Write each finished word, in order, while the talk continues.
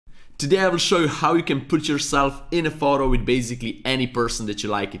Today I will show you how you can put yourself in a photo with basically any person that you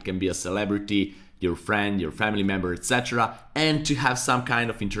like. It can be a celebrity, your friend, your family member, etc. And to have some kind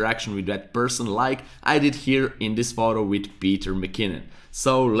of interaction with that person like I did here in this photo with Peter McKinnon.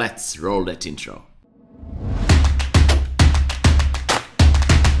 So let's roll that intro.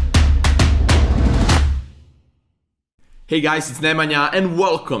 Hey guys, it's Nemanja and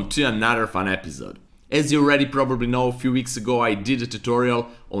welcome to another fun episode. As you already probably know, a few weeks ago I did a tutorial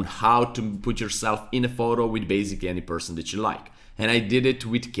on how to put yourself in a photo with basically any person that you like. And I did it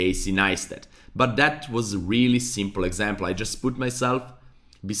with Casey Neistat. But that was a really simple example. I just put myself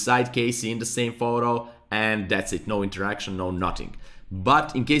beside Casey in the same photo and that's it. No interaction, no nothing.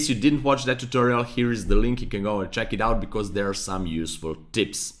 But in case you didn't watch that tutorial, here is the link. You can go and check it out because there are some useful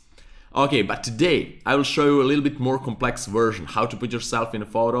tips. Okay, but today I will show you a little bit more complex version, how to put yourself in a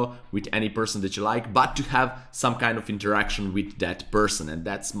photo with any person that you like, but to have some kind of interaction with that person, and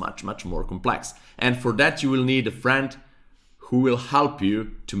that's much more complex. And for that you will need a friend who will help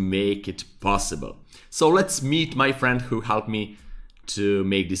you to make it possible. So let's meet my friend who helped me to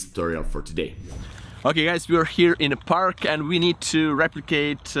make this tutorial for today. Okay guys, we are here in a park and we need to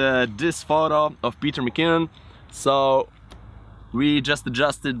replicate this photo of Peter McKinnon. So we just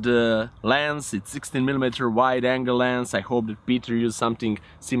adjusted the lens. It's 16mm wide angle lens. I hope that Peter used something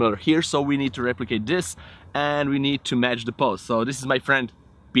similar here. So we need to replicate this and we need to match the pose. So this is my friend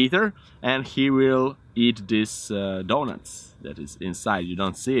Peter and he will eat this donuts that is inside. You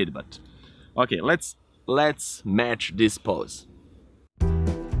don't see it, but okay, let's match this pose.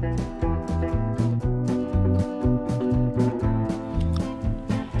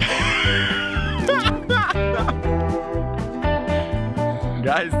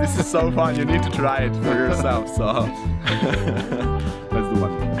 Guys, this is so fun, you need to try it for yourself, so let's do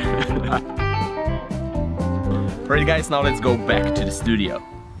one. Alright guys, now let's go back to the studio.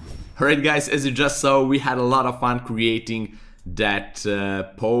 Alright guys, as you just saw, we had a lot of fun creating that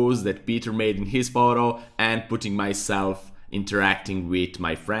pose that Peter made in his photo and putting myself interacting with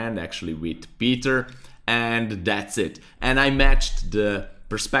my friend, actually with Peter, and that's it. And I matched the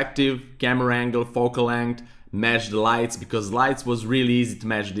perspective, camera angle, focal length, match the lights, because lights was really easy to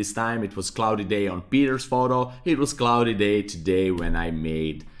match this time. It was cloudy day on Peter's photo, it was cloudy day today when I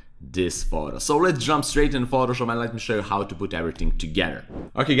made this photo. So let's jump straight in Photoshop and let me show you how to put everything together.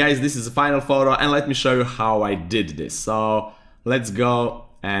 Okay guys, this is the final photo and let me show you how I did this. So let's go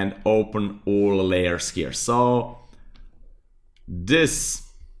and open all the layers here. So this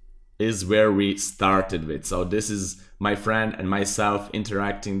is where we started with. So this is my friend and myself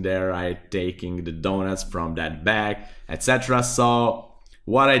interacting there. I taking the donuts from that bag, etc. So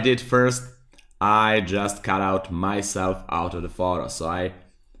what I did first, I just cut out myself out of the photo. So I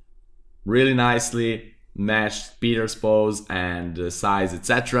really nicely matched Peter's pose and the size,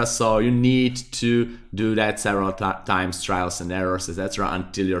 etc. So you need to do that several times, trials and errors, etc.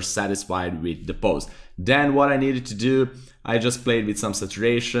 until you're satisfied with the pose. Then what I needed to do, I just played with some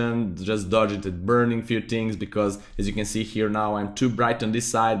saturation, just dodged it, burning few things, because as you can see here now I'm too bright on this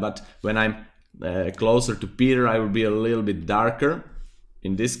side, but when I'm closer to Peter I will be a little bit darker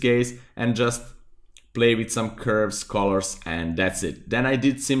in this case, and just play with some curves, colors, and that's it. Then I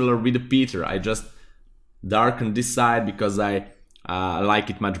did similar with the Peter. I just darkened this side because I like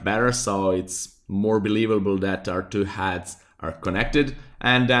it much better, so it's more believable that our two heads are connected.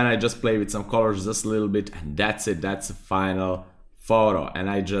 And then I just play with some colors just a little bit, and that's it. That's the final photo. And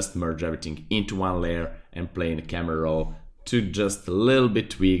I just merge everything into one layer and play in the camera roll to just a little bit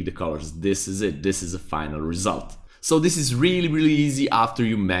tweak the colors. This is it. This is the final result. So this is really easy after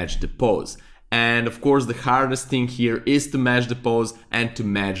you match the pose. And of course the hardest thing here is to match the pose and to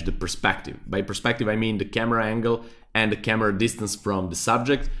match the perspective. By perspective I mean the camera angle and the camera distance from the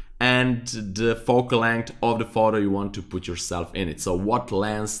subject and the focal length of the photo you want to put yourself in it. So what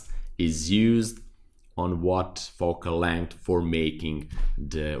lens is used on what focal length for making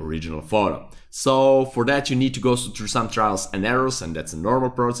the original photo. So for that you need to go through some trials and errors, and that's a normal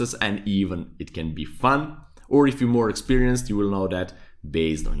process, and even it can be fun. Or if you're more experienced, you will know that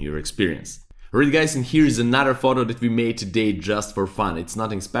based on your experience. Alright guys, and here is another photo that we made today just for fun. It's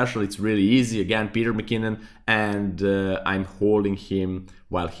nothing special, it's really easy. Again, Peter McKinnon, and I'm holding him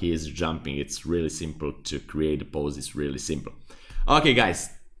while he is jumping. It's really simple to create a pose, it's really simple. Okay guys,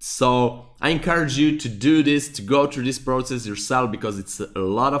 so I encourage you to do this, to go through this process yourself, because it's a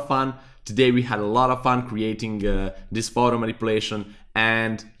lot of fun. Today we had a lot of fun creating this photo manipulation,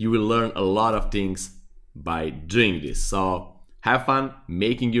 and you will learn a lot of things by doing this. So have fun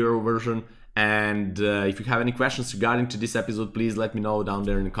making your version. And if you have any questions regarding to this episode, please let me know down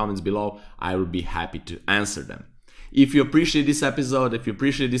there in the comments below. I will be happy to answer them. If you appreciate this episode, if you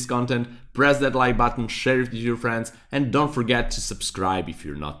appreciate this content, press that like button, share it with your friends, and don't forget to subscribe if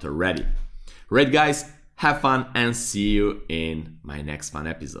you're not already. Right guys, have fun and see you in my next fun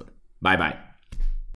episode. Bye bye.